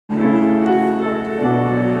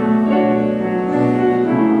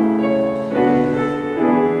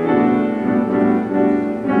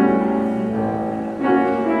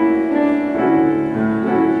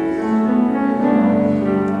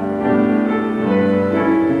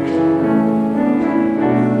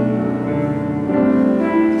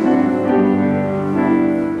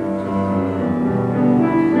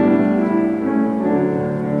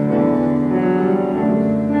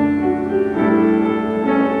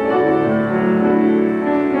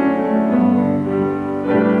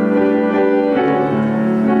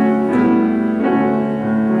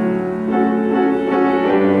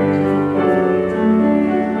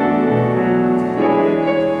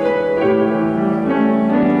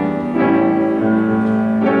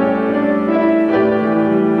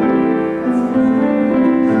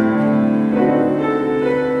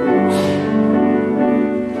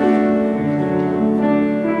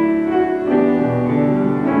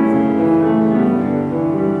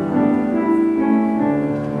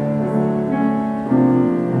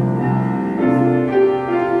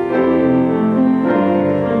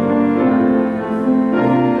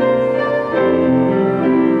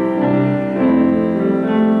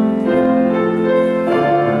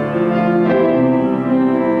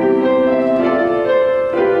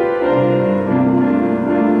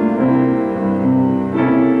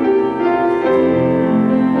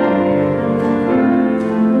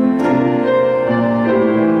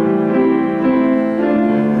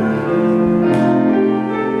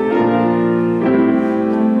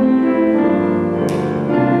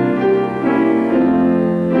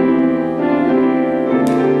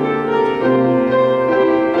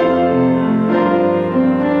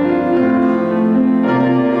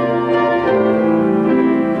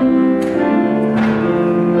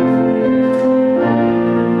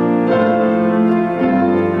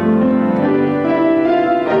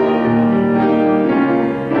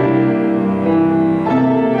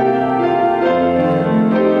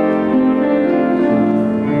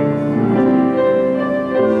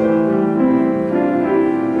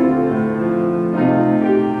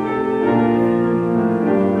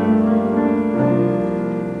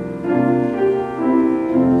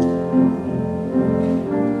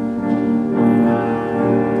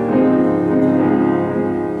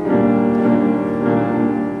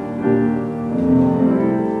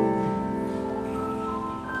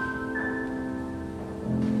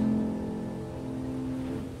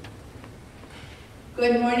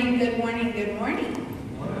morning, good morning, good morning.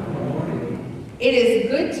 Good morning. It is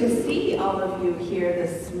good to see all of you here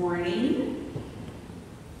this morning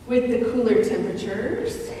with the cooler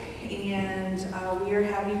temperatures, and we are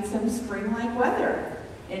having some spring-like weather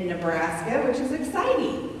in Nebraska, which is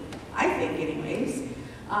exciting, I think anyways,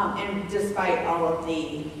 and in spite of all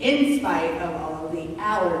of the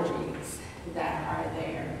allergies that are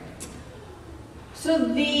there.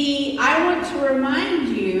 So I want to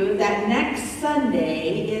remind you that next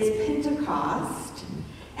Sunday is Pentecost,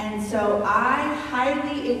 and so I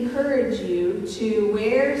highly encourage you to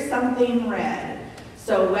wear something red.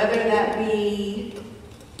 So whether that be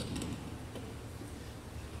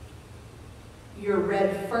your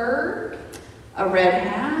red fur, a red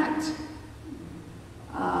hat,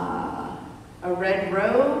 a red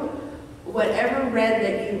robe, whatever red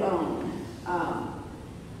that you own.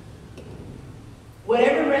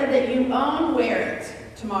 Whatever red that you own, wear it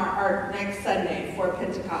tomorrow or next Sunday for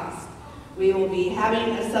Pentecost. We will be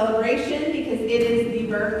having a celebration because it is the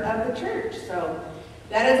birth of the church. So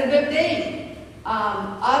that is a good thing.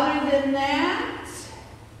 Other than that,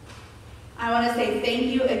 I want to say thank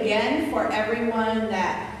you again for everyone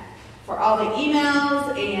for all the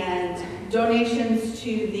emails and donations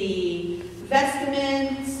to the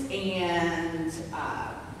vestments and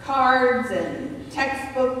cards and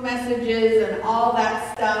textbook messages and all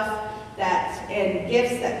that stuff and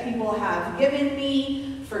gifts that people have given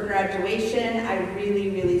me for graduation. I really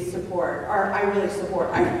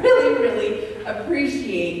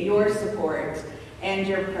appreciate your support and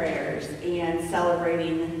your prayers and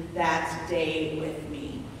celebrating that day with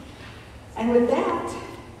me. And with that,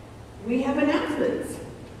 we have announcements.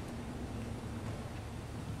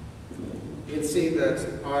 You can see that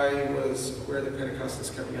I was aware that Pentecost is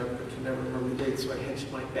coming up, but can never remember the date, so I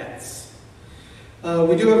hedged my bets.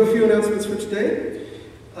 We do have a few announcements for today.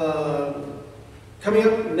 Coming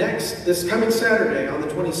up next, this coming Saturday on the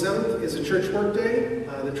 27th, is a church work day.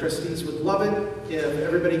 The trustees would love it if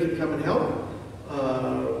everybody could come and help.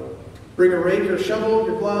 Bring a rake or shovel,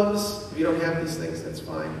 your gloves. If you don't have these things, that's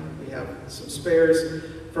fine. We have some spares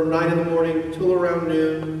from 9 in the morning till around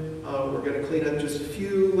noon. We're going to clean up just a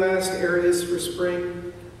few last areas for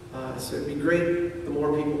spring. So it'd be great. The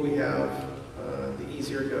more people we have, the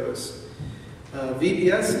easier it goes.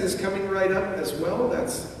 VBS is coming right up as well.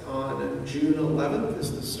 That's on June 11th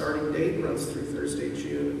is the starting date. Runs through Thursday,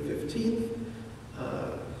 June 15th.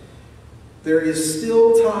 There is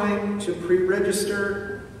still time to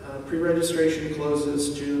pre-register. Pre-registration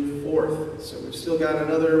closes June 4th. So we've still got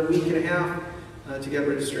another week and a half to get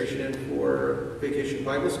registration in for Vacation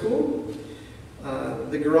Bible School.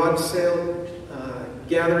 The garage sale,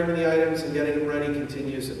 gathering the items and getting them ready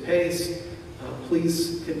continues at pace.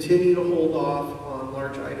 Please continue to hold off on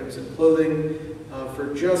large items and clothing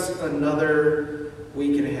for just another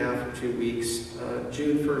week and a half or 2 weeks.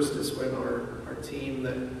 June 1st is when our team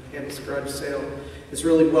that handles garage sale is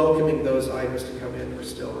really welcoming those items to come in. We're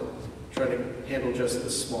still trying to handle just the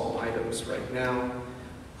small items right now.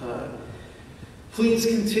 Please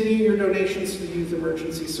continue your donations to the Youth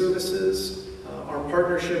Emergency Services. Our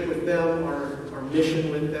partnership with them, our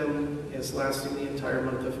mission with them is lasting the entire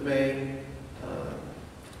month of May.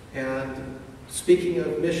 And speaking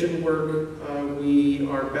of mission work, we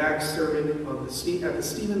are back serving at the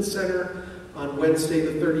Stevens Center on Wednesday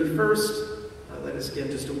the 31st. That is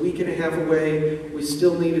again just a week and a half away. We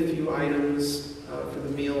still need a few items for the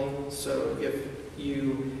meal, so if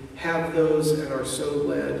you have those and are so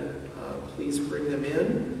led, please bring them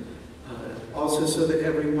in. Also, so that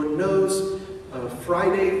everyone knows,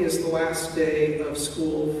 Friday is the last day of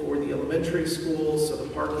school for the elementary school, so the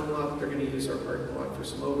parking lot, they're going to use our parking lot for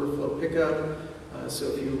some overflow pickup. So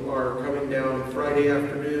if you are coming down Friday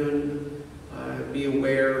afternoon, be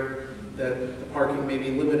aware that the parking may be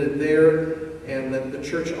limited there, and that the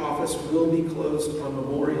church office will be closed on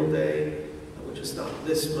Memorial Day, which is not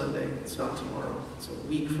this Monday, it's not tomorrow, it's a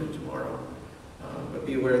week from tomorrow. But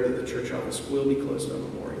be aware that the church office will be closed on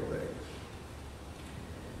Memorial Day.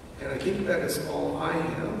 And I think that is all I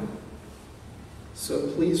have. So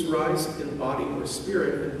please rise in body or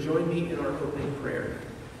spirit and join me in our opening prayer.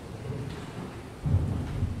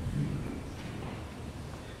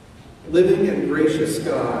 Living and gracious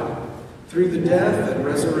God, through the death and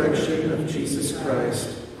resurrection of Jesus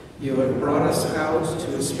Christ, you have brought us out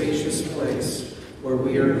to a spacious place where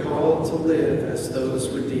we are called to live as those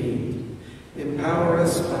redeemed. Empower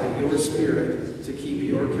us by your Spirit to keep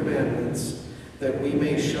your commandments, that we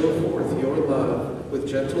may show forth your love with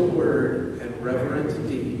gentle word and reverent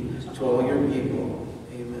deed to all your people.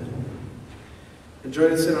 Amen. And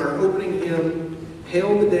join us in our opening hymn,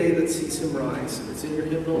 Hail the Day That Sees Him Rise. It's in your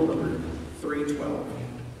hymnal number 312.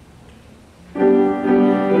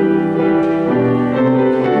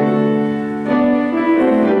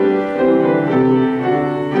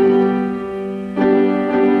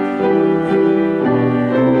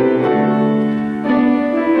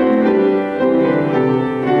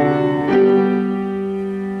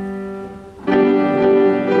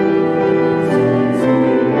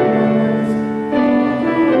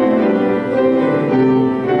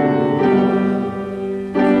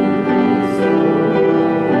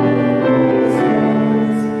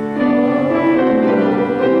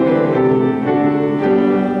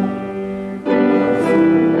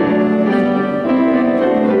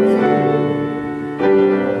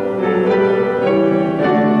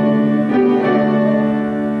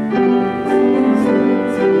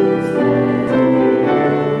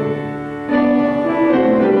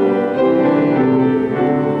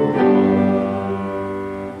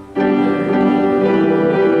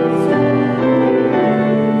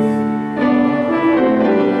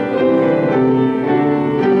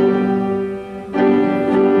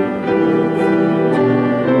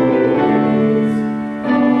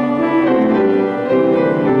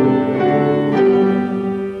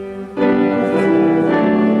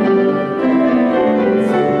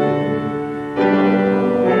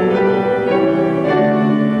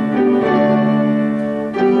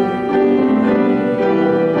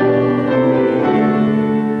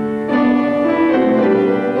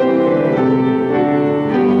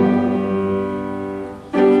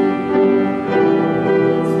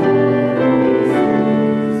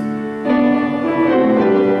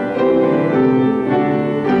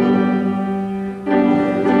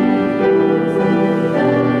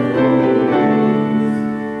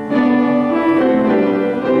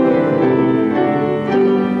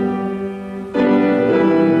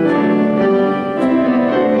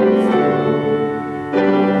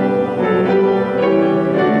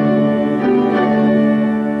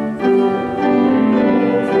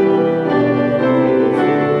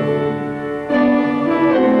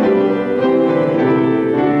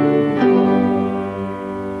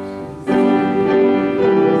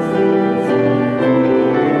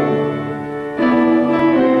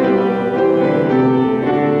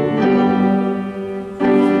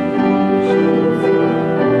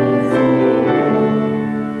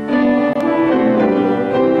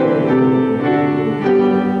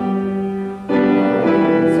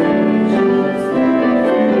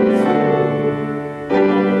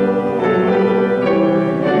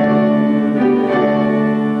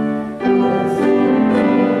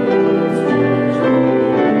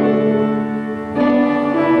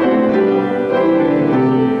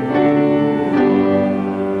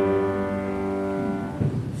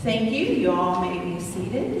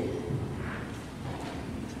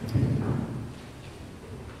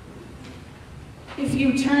 If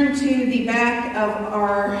you turn to the back of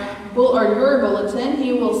your bulletin,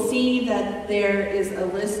 you will see that there is a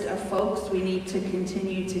list of folks we need to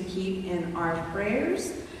continue to keep in our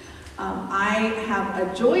prayers. I have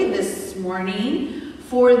a joy this morning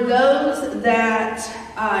for those that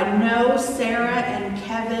know Sarah and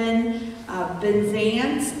Kevin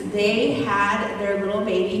Benzance. They had their little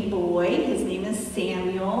baby boy. His name is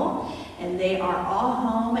Samuel, and they are all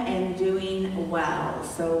home and doing well.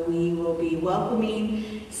 So we will be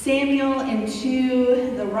welcoming Samuel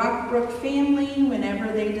into the Rockbrook family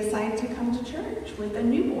whenever they decide to come to church with a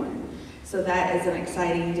newborn. So that is an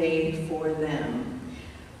exciting day for them.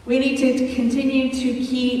 We need to continue to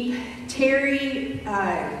keep Terry,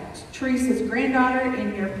 Teresa's granddaughter,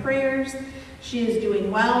 in your prayers. She is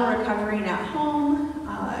doing well, recovering at home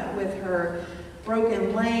with her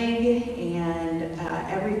broken leg, and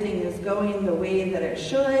everything is going the way that it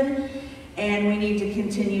should. And we need to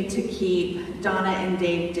continue to keep Donna and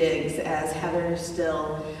Dave Diggs, as Heather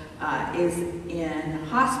still is in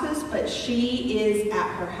hospice, but she is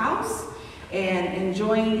at her house and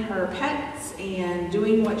enjoying her pets and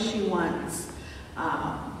doing what she wants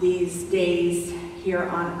these days here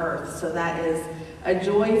on earth. So that is a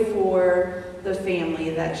joy for the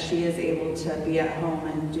family that she is able to be at home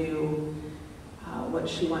and do what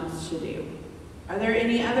she wants to do. Are there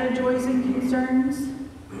any other joys and concerns?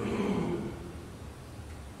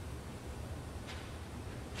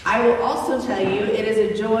 I will also tell you it is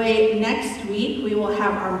a joy next week. We will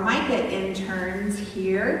have our Micah interns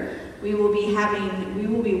here. We will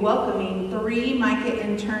be welcoming 3 Micah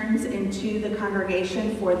interns into the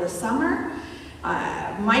congregation for the summer.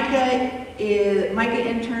 Micah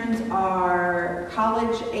interns are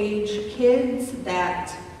college-age kids,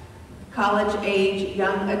 college-age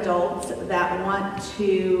young adults that want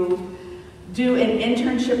to do an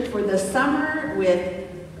internship for the summer with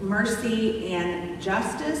mercy and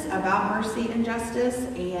justice, about mercy and justice,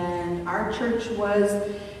 and our church was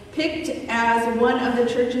picked as one of the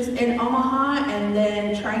churches in Omaha, and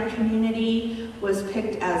then Tri-Community was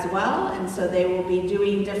picked as well, and so they will be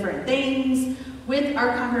doing different things with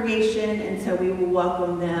our congregation, and so we will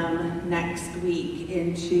welcome them next week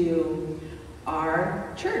into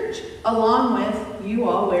our church, along with you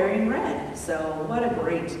all wearing red. So what a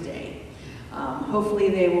great day. Hopefully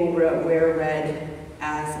they will wear red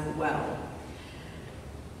as well.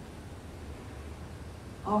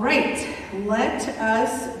 All right, let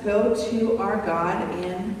us go to our God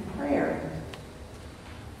in prayer.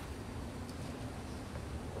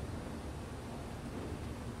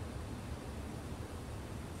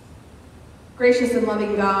 Gracious and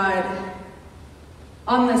loving God,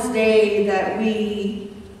 on this day that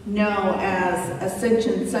we know as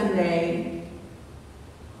Ascension Sunday,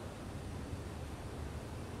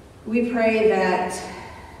 we pray that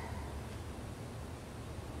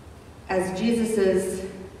as Jesus'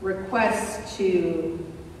 request to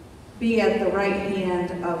be at the right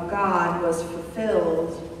hand of God was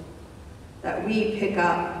fulfilled, that we pick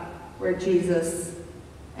up where Jesus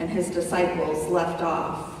and his disciples left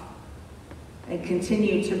off and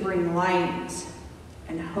continue to bring light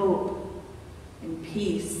and hope and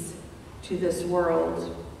peace to this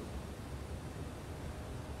world.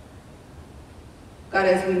 God,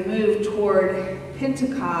 as we move toward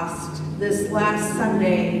Pentecost, this last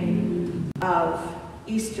Sunday of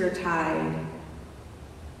Eastertide,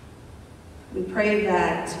 we pray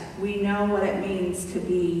that we know what it means to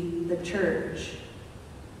be the church.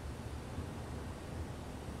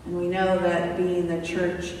 And we know that being the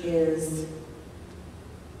church is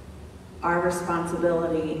our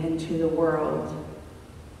responsibility into the world.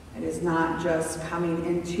 It is not just coming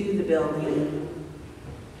into the building.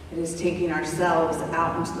 It is taking ourselves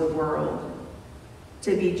out into the world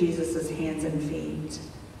to be Jesus' hands and feet.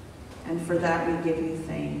 And for that we give you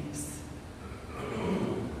thanks.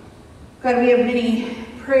 God, we have many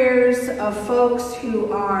prayers of folks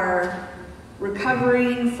who are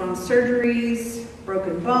recovering from surgeries,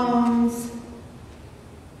 broken bones.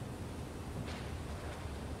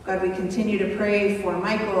 God, we continue to pray for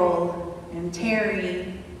Michael and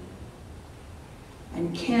Terry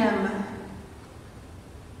and Kim.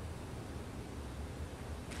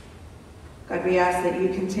 God, we ask that you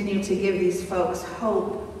continue to give these folks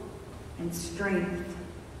hope and strength.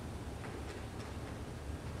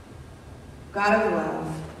 God of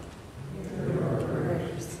love, hear our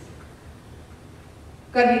prayers.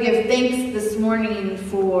 God, we give thanks this morning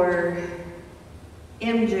for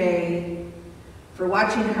MJ, for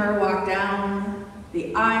watching her walk down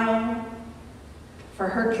the aisle, for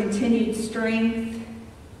her continued strength,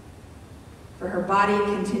 for her body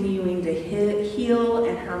continuing to heal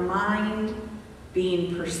and her mind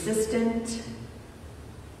being persistent.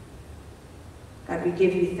 God, we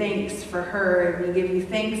give you thanks for her. We give you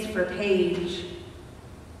thanks for Paige.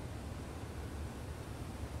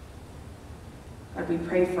 God, we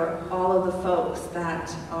pray for all of the folks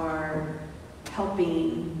that are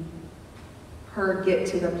helping her get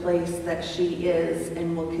to the place that she is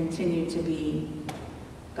and will continue to be.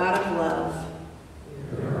 God of love,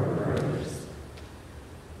 hear our prayers.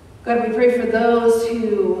 God, we pray for those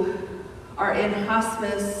who are in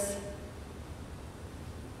hospice.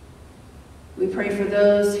 We pray for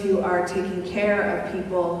those who are taking care of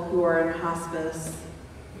people who are in hospice.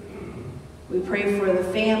 We pray for the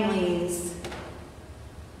families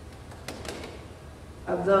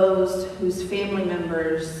of those whose family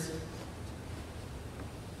members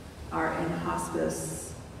are in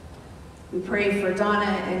hospice. We pray for Donna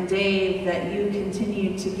and Dave that you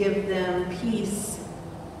continue to give them peace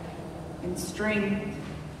and strength.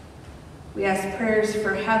 We ask prayers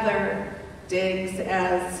for Heather Diggs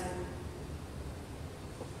as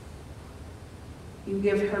you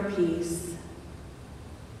give her peace,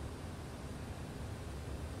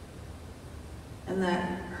 and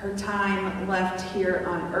that her time left here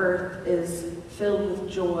on earth is filled with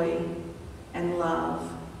joy and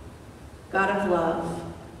love. God of love,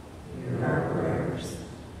 hear our prayers.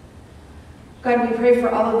 God, we pray for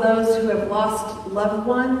all of those who have lost loved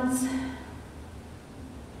ones,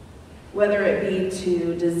 whether it be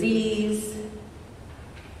to disease,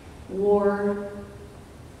 war,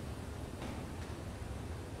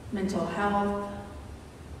 mental health.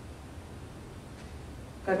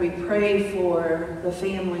 God, we pray for the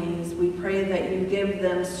families. We pray that you give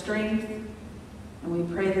them strength, and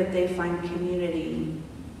we pray that they find community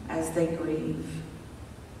as they grieve.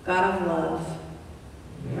 God of love,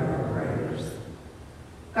 hear our prayers.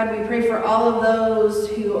 God, we pray for all of those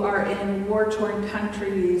who are in war-torn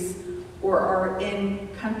countries or are in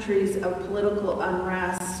countries of political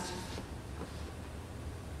unrest.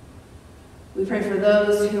 We pray for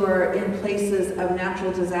those who are in places of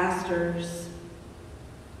natural disasters.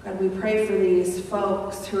 God, we pray for these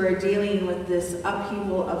folks who are dealing with this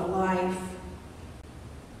upheaval of life.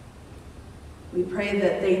 We pray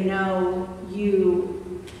that they know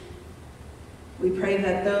you. We pray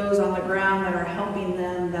that those on the ground that are helping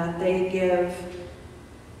them, that they give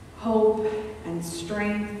hope and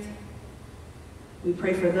strength. We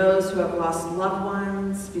pray for those who have lost loved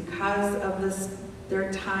ones because of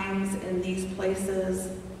their times in these places.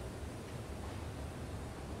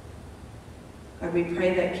 God, we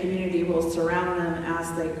pray that community will surround them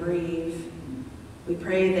as they grieve. We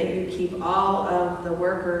pray that you keep all of the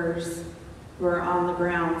workers who are on the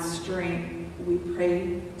ground strength. We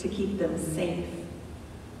pray to keep them safe.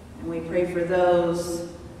 And we pray for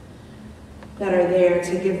those that are there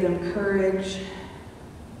to give them courage.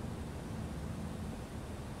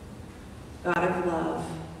 God of love.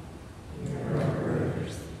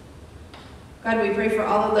 God, we pray for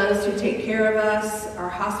all of those who take care of us, our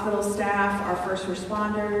hospital staff, our first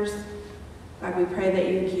responders. God, we pray that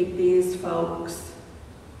you keep these folks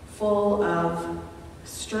full of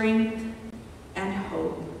strength and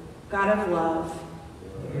hope. God of love,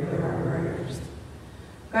 hear our prayers.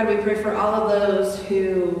 God, we pray for all of those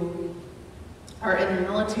who are in the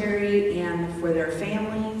military and for their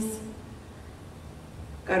families.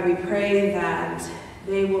 God, we pray that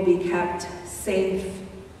they will be kept safe,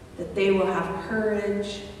 that they will have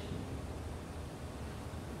courage.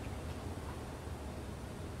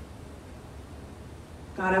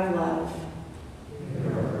 God of love,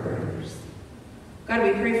 hear our prayers. God,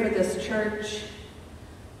 we pray for this church.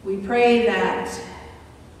 We pray that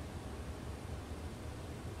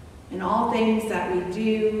in all things that we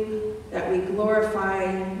do, that we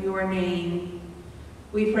glorify your name.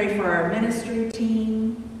 We pray for our ministry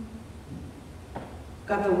team.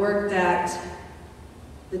 God, the work that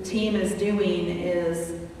the team is doing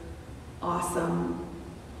is awesome.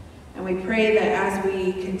 And we pray that as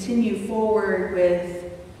we continue forward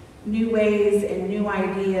with new ways and new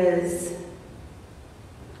ideas,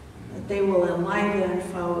 that they will enliven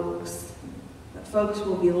folks, that folks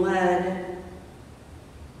will be led,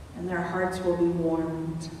 and their hearts will be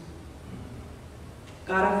warmed.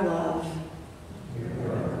 God of love, hear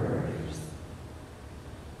our prayers.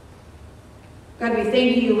 God, we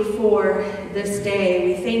thank you for this day.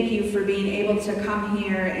 We thank you for being able to come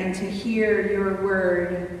here and to hear your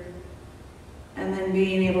word, and then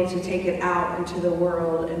being able to take it out into the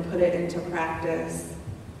world and put it into practice.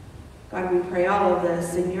 God, we pray all of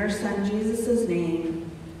this in your Son, Jesus'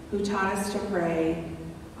 name, who taught us to pray,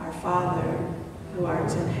 Our Father, who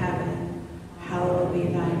art in heaven, hallowed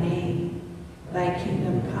be thy name. Thy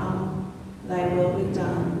kingdom come, thy will be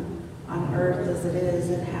done, on earth as it is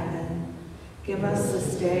in heaven. Give us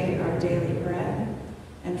this day our daily bread,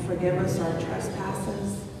 and forgive us our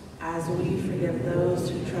trespasses, as we forgive those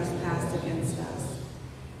who trespass against us.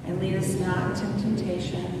 And lead us not into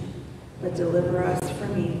temptation, but deliver us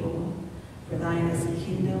from evil. For thine is the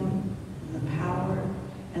kingdom, and the power,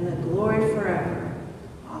 and the glory forever.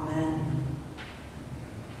 Amen.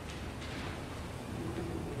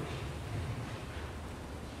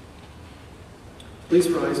 Please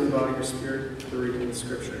rise and bow your spirit to the reading of the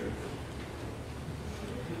Scripture.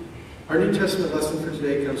 Our New Testament lesson for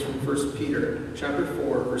today comes from 1 Peter, chapter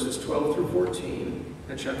 4, verses 12 through 14,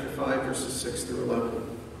 and chapter 5, verses 6 through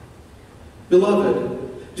 11.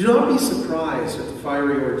 Beloved, do not be surprised at the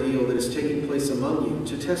fiery ordeal that is taking place among you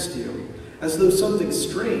to test you, as though something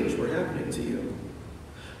strange were happening to you.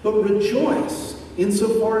 But rejoice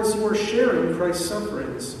insofar as you are sharing Christ's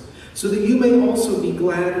sufferings, so that you may also be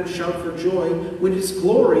glad and shout for joy when his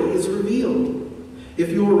glory is revealed. If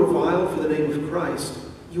you are reviled for the name of Christ,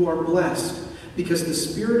 you are blessed, because the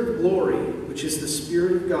Spirit of glory, which is the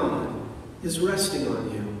Spirit of God, is resting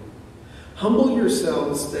on you. Humble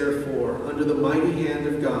yourselves, therefore, under the mighty hand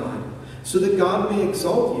of God, so that God may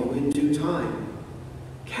exalt you in due time.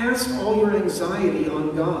 Cast all your anxiety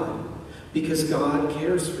on God, because God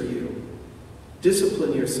cares for you.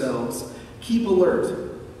 Discipline yourselves. Keep alert.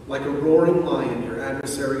 Like a roaring lion, your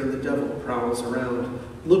adversary the devil prowls around,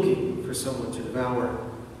 looking for someone to devour.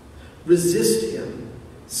 Resist him,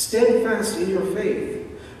 steadfast in your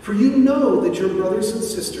faith, for you know that your brothers and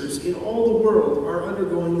sisters in all the world are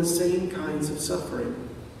undergoing the same kinds of suffering.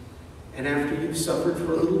 And after you've suffered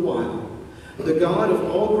for a little while, the God of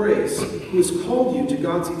all grace, who has called you to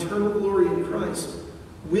God's eternal glory in Christ,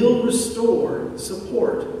 will restore,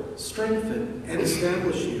 support, strengthen, and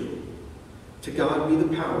establish you. To God be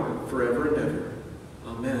the power forever and ever.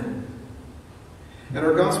 Amen. And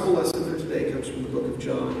our gospel lesson for today comes from the book of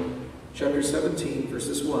John, chapter 17,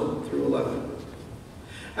 verses 1 through 11.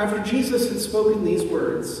 After Jesus had spoken these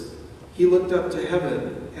words, he looked up to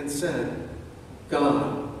heaven and said,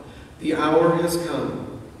 God, the hour has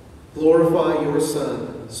come. Glorify your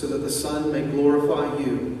Son, so that the Son may glorify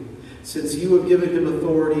you, since you have given him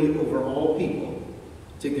authority over all people,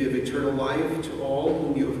 to give eternal life to all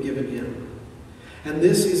whom you have given him. And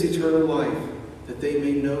this is eternal life, that they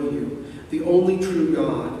may know you, the only true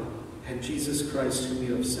God, and Jesus Christ whom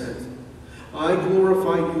you have sent. I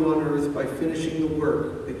glorified you on earth by finishing the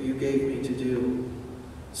work that you gave me to do.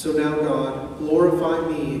 So now, God, glorify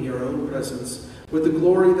me in your own presence, with the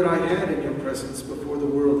glory that I had in your presence before the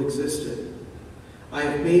world existed. I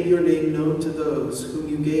have made your name known to those whom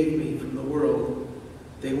you gave me from the world.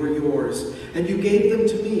 They were yours, and you gave them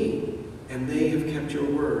to me, and they have kept your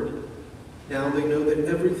word. Now they know that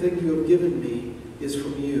everything you have given me is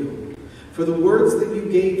from you. For the words that you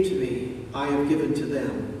gave to me, I have given to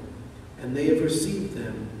them, and they have received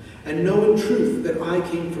them, and know in truth that I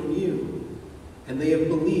came from you, and they have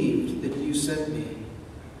believed that you sent me.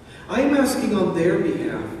 I am asking on their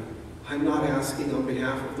behalf. I'm not asking on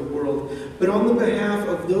behalf of the world, but on the behalf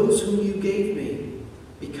of those whom you gave me,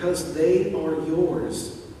 because they are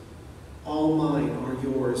yours. All mine are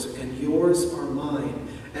yours, and yours are mine,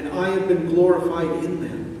 and I have been glorified in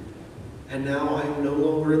them. And now I am no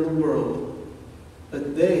longer in the world,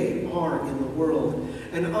 but they are in the world,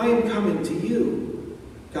 and I am coming to you.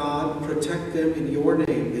 God, protect them in your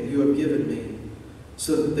name that you have given me,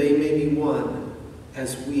 so that they may be one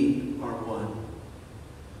as we are one.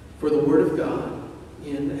 For the word of God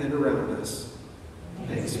in and around us.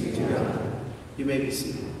 Thanks be to God. You may be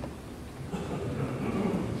seated.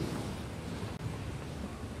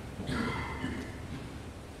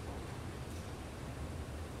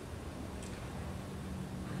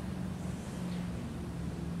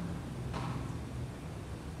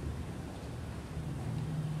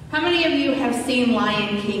 How many of you have seen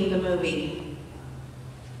Lion King, the movie?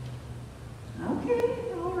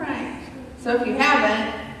 Okay, all right. So if you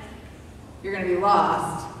haven't, you're going to be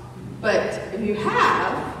lost. But if you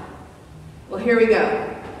have, well, here we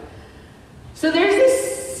go. So there's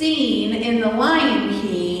this scene in The Lion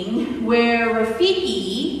King where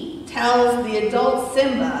Rafiki tells the adult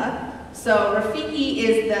Simba, so Rafiki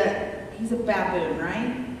is he's a baboon,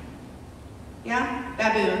 right? Yeah,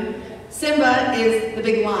 baboon. Simba is the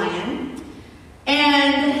big lion.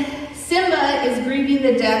 And Simba is grieving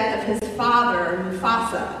the death of his father,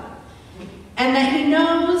 Mufasa. And that he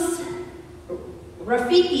knows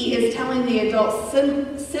Rafiki is telling the adult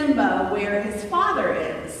Simba where his father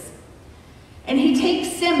is. And he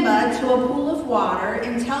takes Simba to a pool of water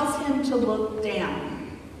and tells him to look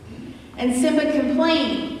down. And Simba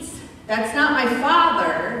complains, "That's not my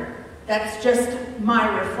father, that's just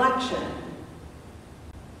my reflection."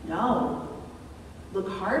 "No, look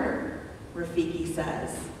harder," Rafiki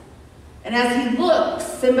says. And as he looks,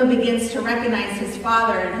 Simba begins to recognize his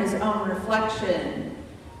father in his own reflection.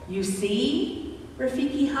 "You see,"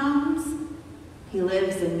 Rafiki hums, "he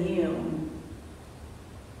lives in you."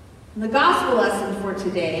 In the gospel lesson for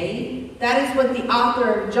today, that is what the author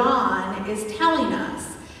of John is telling us,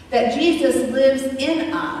 that Jesus lives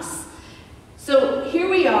in us. So here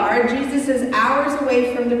we are, Jesus is hours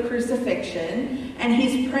away from the crucifixion, and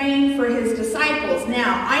he's praying for his disciples.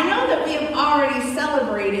 Now, I know that we have already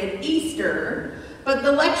celebrated Easter, but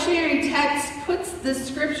the lectionary text puts this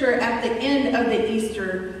scripture at the end of the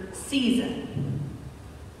Easter season.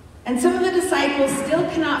 And some of the disciples still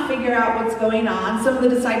cannot figure out what's going on. Some of the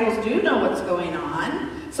disciples do know what's going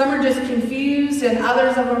on. Some are just confused, and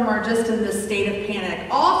others of them are just in this state of panic.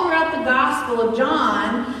 All throughout the Gospel of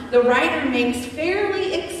John, the writer makes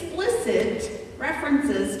fairly explicit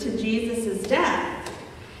references to Jesus' death.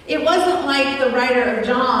 It wasn't like the writer of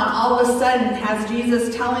John all of a sudden has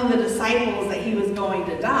Jesus telling the disciples that he was going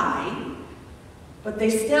to die, but they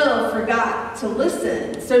still forgot to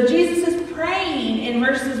listen. So Jesus is praying in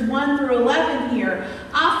verses 1 through 11 here,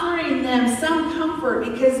 offering them some comfort,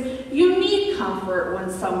 because you need comfort when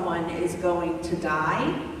someone is going to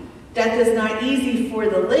die. Death is not easy for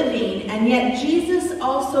the living, and yet Jesus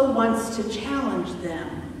also wants to challenge them.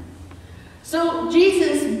 So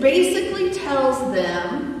Jesus basically tells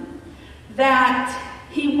them that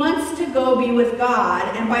he wants to go be with God,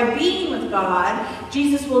 and by being with God,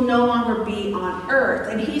 Jesus will no longer be on earth.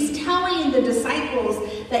 And he's telling the disciples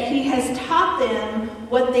that he has taught them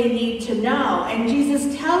what they need to know. And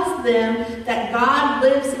Jesus tells them that God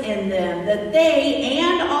lives in them, that they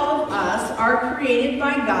and all of us are created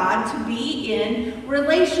by God to be in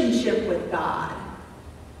relationship with God.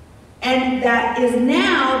 and that is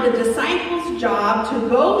now the disciples' job to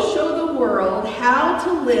go show the world how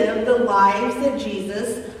to live the lives that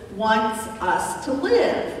Jesus wants us to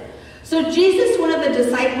live. So Jesus wanted the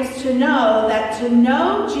disciples to know that to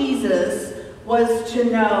know Jesus was to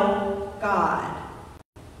know God.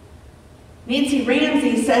 Nancy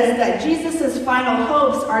Ramsey says that Jesus' final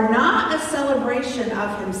hopes are not a celebration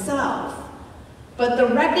of himself, but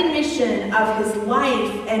the recognition of his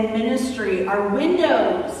life and ministry are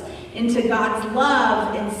windows into God's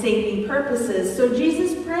love and saving purposes. So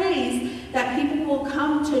Jesus prays that people will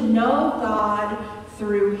come to know God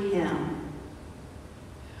through him.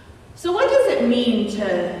 So what does it mean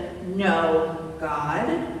to know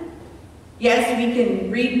God? Yes, we can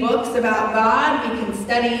read books about God, we can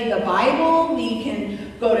study the Bible, we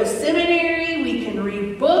can go to seminary, we can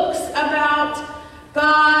read books about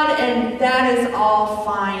God, and that is all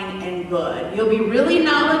fine and good. You'll be really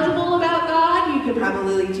knowledgeable about God, you could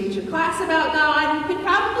probably teach a class about God, you could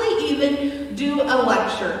probably even do a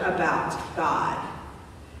lecture about God.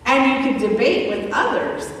 And you could debate with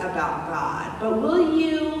others about God, but will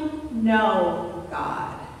you know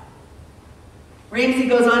God? Ramsey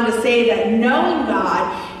goes on to say that knowing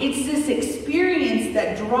God, it's this experience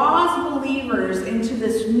that draws believers into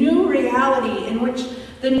this new reality in which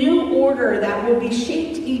the new order that will be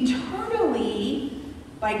shaped eternally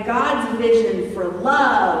by God's vision for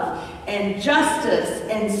love and justice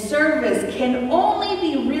and service can only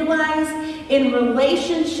be realized in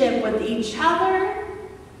relationship with each other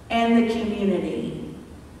and the community.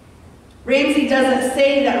 Ramsey doesn't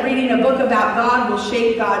say that reading a book about God will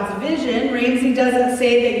shape God's vision. Ramsey doesn't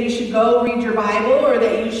say that you should go read your Bible or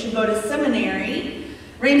that you should go to seminary.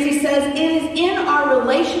 Ramsey says it is in our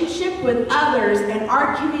relationship with others and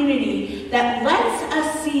our community that lets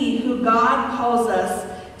us see who God calls us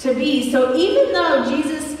to be. So even though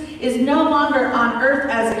Jesus is no longer on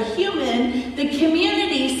earth as a human, the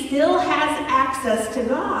community still has access to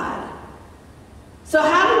God. So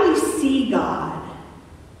how do we see God?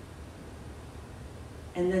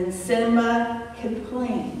 And then Simba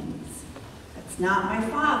complains, "That's not my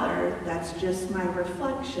father, that's just my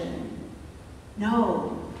reflection."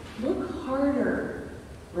 "No, look harder,"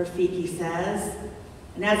 Rafiki says.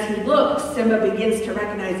 And as he looks, Simba begins to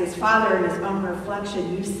recognize his father in his own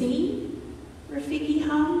reflection. "You see," Rafiki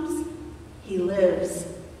hums, "he lives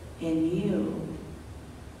in you."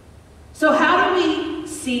 So how do we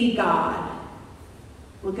see God?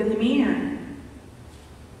 Look in the mirror.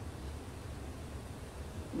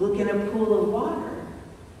 Look in a pool of water.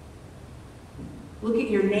 Look at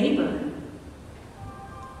your neighbor.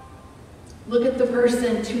 Look at the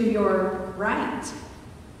person to your right.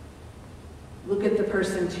 Look at the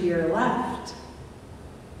person to your left.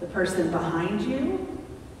 The person behind you.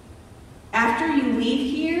 After you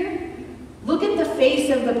leave here, look at the face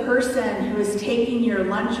of the person who is taking your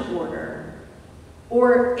lunch order,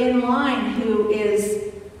 or in line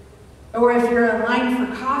or if you're in line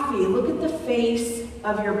for coffee, look at the face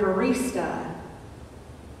of your barista.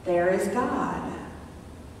 There is God.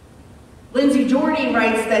 Lindsay Jordy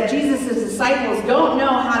writes that Jesus' disciples don't know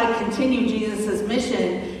how to continue Jesus'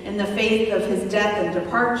 mission in the faith of his death and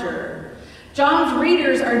departure. John's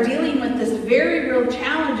readers are dealing with this very real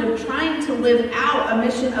challenge of trying to live out a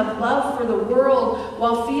mission of love for the world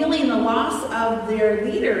while feeling the loss of their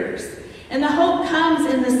leaders. And the hope comes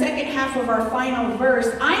in the second half of our final verse.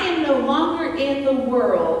 "I am no longer in the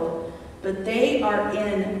world, but they are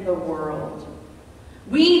in the world."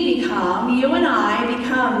 You and I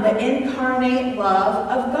become the incarnate love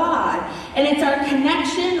of God. And it's our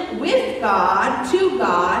connection with God, to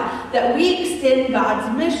God, that we extend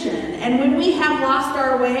God's mission. And when we have lost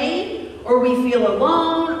our way, or we feel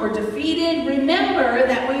alone or defeated, remember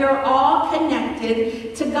that we are all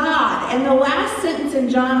connected to God. And the last sentence in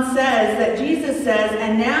John says that Jesus says,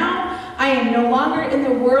 "And now I am no longer in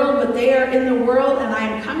the world, but they are in the world, and I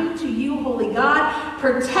am coming to you, holy God.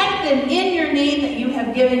 Protect them in your name that you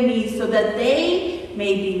have given me, so that they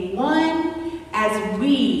may be one as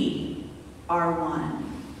we are one."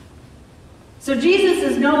 So Jesus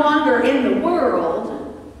is no longer in the world.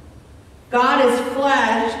 God is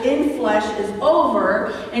in flesh is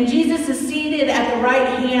over, and Jesus is seated at the right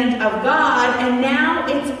hand of God, and now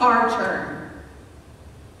it's our turn.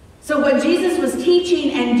 So what Jesus was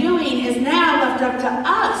teaching and doing is now left up to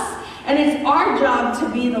us, and it's our job to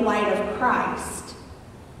be the light of Christ.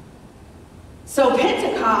 So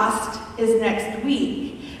Pentecost is next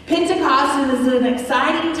week. Pentecost is an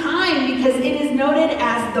exciting time because it is noted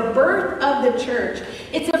as the birth of the church.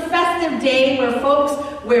 It's a festive day where folks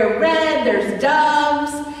wear red, there's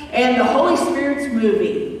doves, and the Holy Spirit's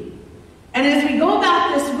moving. And as we go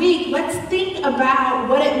about this week, let's think about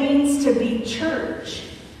what it means to be church.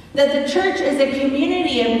 That the church is a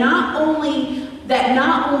community of not only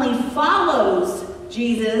follows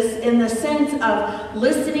Jesus in the sense of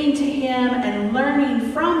listening to him and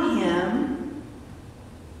learning from him,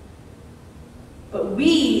 but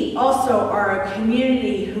we also are a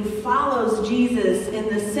community who follows Jesus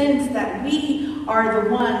in the sense that we are the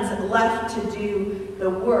ones left to do the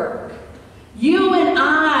work. You and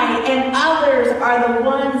I and others are the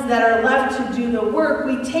ones that are left to do the work.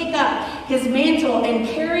 We take up his mantle and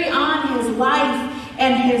carry on his life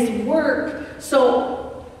and his work,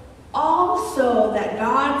 so also that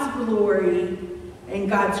God's glory and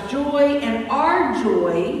God's joy and our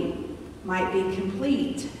joy might be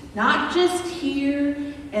complete. Not just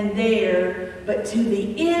here and there, but to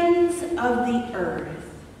the ends of the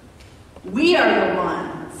earth. We are the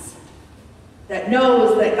ones that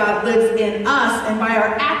knows that God lives in us, and by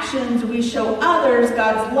our actions we show others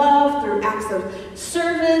God's love through acts of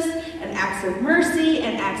service and acts of mercy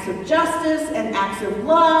and acts of justice and acts of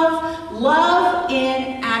love. Love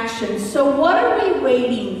in action. So what are we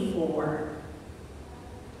waiting for?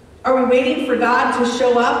 Are we waiting for God to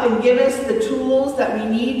show up and give us the tools that we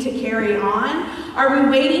need to carry on? Are we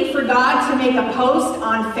waiting for God to make a post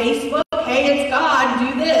on Facebook? Hey, it's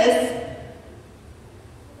God, do this.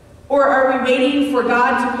 Or are we waiting for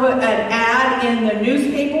God to put an ad in the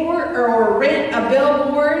newspaper or rent a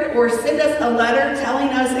billboard or send us a letter telling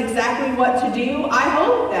us exactly what to do? I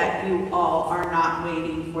hope that you all are not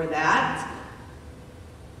waiting for that.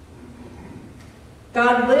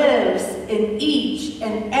 God lives in each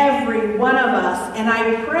and every one of us, and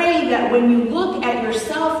I pray that when you look at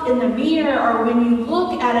yourself in the mirror or when you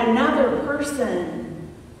look at another person,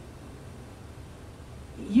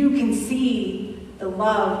 you can see the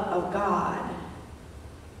love of God.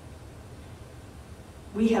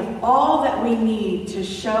 We have all that we need to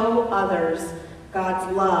show others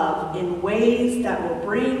God's love in ways that will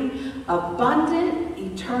bring abundant,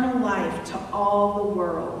 eternal life to all the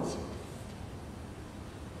world.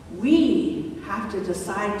 We have to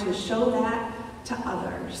decide to show that to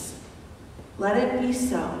others. Let it be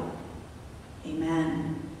so.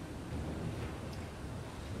 Amen.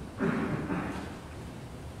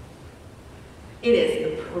 It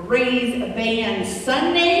is the Praise Band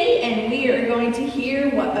Sunday, and we are going to hear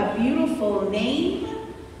What a Beautiful Name.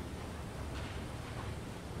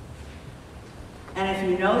 And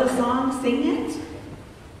if you know the song, sing it.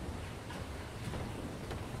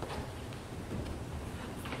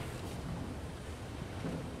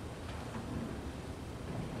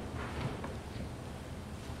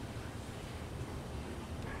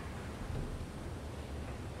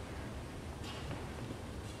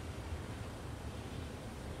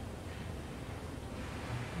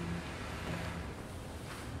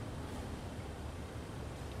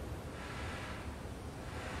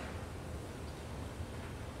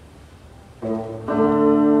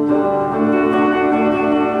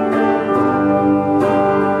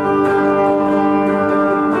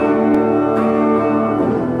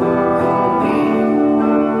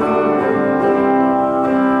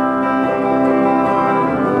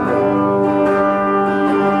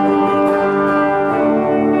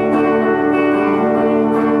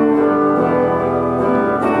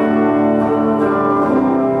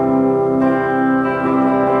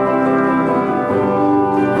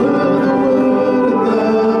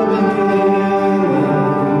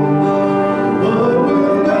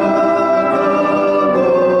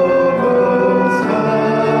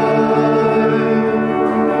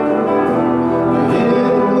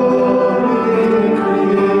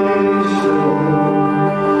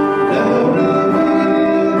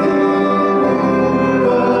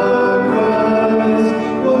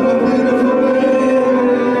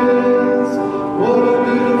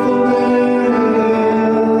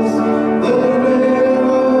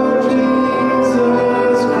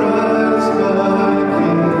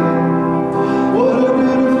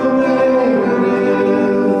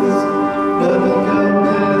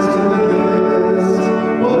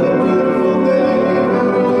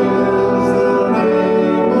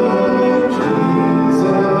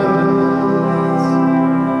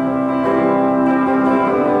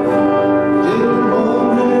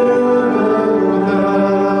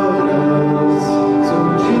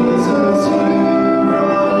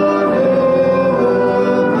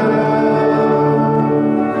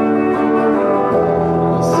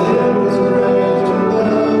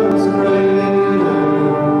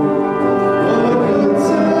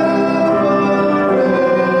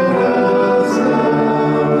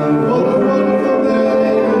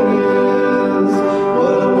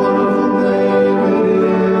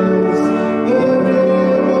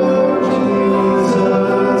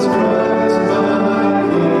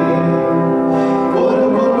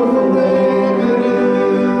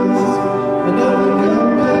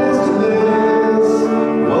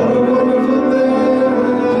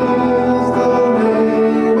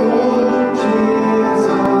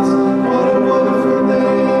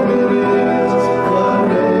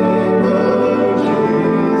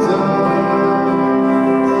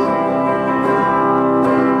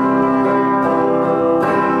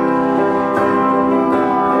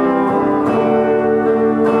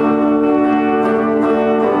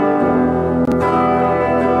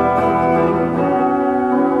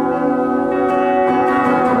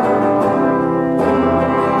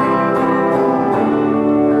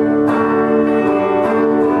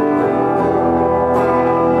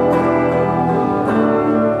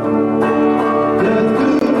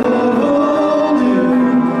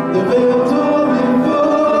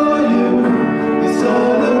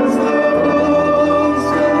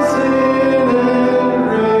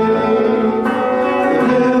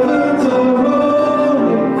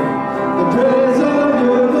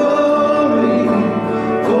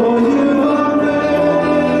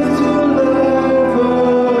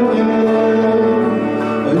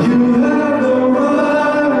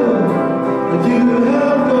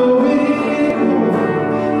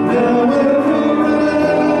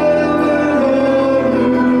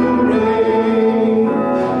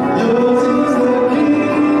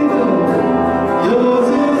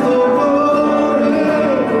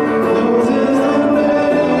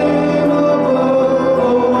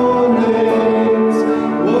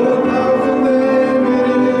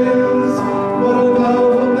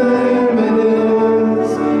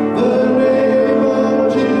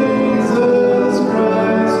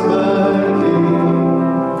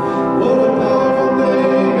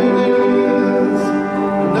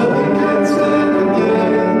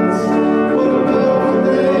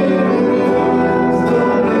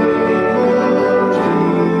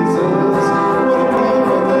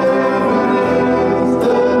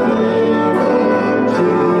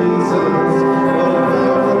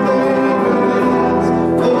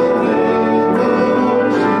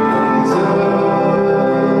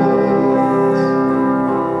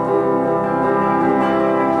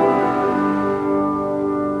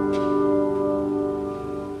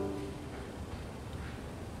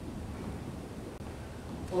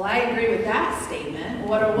 Well, I agree with that statement.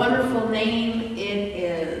 What a wonderful name it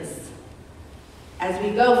is. As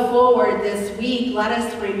we go forward this week, let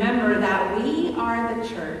us remember that we are the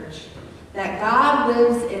church, that God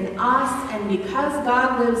lives in us, and because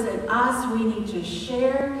God lives in us, we need to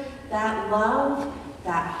share that love,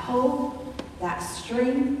 that hope, that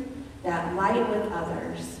strength, that light with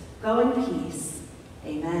others. Go in peace.